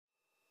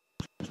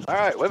All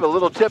right, we have a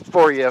little tip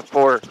for you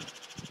for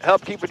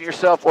help keeping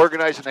yourself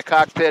organized in the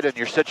cockpit and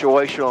your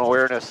situational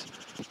awareness.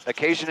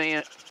 Occasionally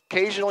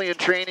in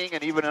training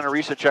and even on a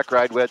recent check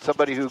ride, we had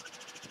somebody who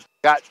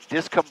got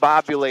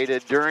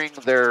discombobulated during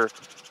their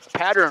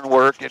pattern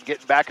work and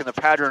getting back in the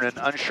pattern and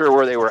unsure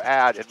where they were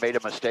at and made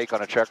a mistake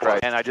on a check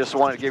ride. And I just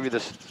wanted to give you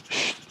this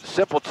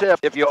simple tip.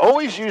 If you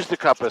always use the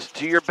compass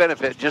to your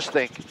benefit, just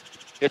think,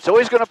 it's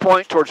always going to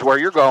point towards where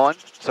you're going.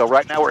 So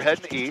right now we're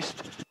heading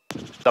east.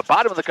 The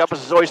bottom of the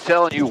compass is always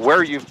telling you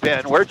where you've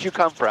been, where'd you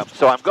come from.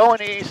 So I'm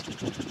going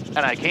east, and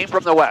I came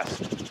from the west.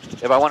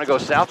 If I want to go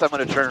south, I'm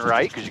going to turn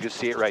right, because you can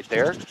see it right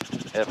there.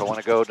 And if I want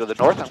to go to the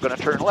north, I'm going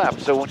to turn left.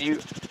 So when you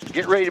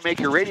get ready to make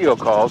your radio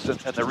calls, and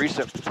the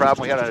recent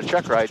problem we had on a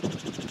check ride,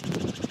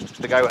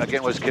 the guy,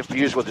 again, was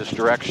confused with his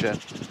direction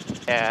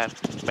and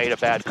made a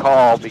bad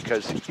call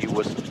because he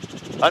was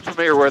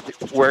unfamiliar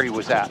with where he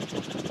was at.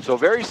 So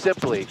very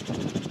simply,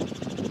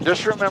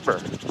 just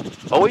remember,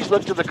 always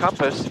look to the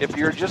compass. If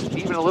you're just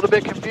even a little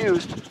bit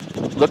confused,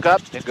 look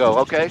up and go,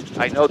 okay,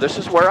 I know this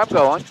is where I'm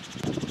going.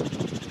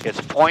 It's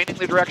pointing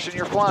the direction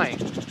you're flying.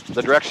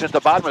 The direction at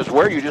the bottom is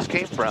where you just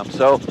came from.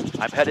 So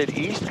I'm headed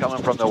east,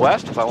 coming from the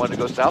west. If I wanted to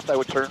go south, I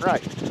would turn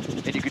right.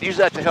 And you can use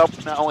that to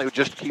help not only with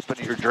just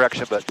keeping your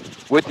direction, but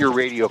with your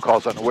radio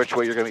calls on which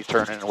way you're going to be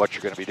turning and what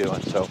you're going to be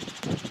doing. So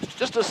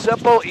just a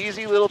simple,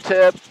 easy little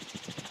tip.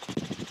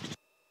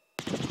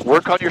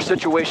 Work on your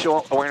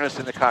situational awareness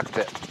in the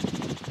cockpit.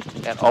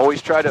 And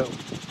always try to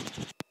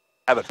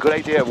have a good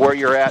idea of where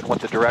you're at and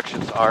what the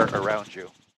directions are around you.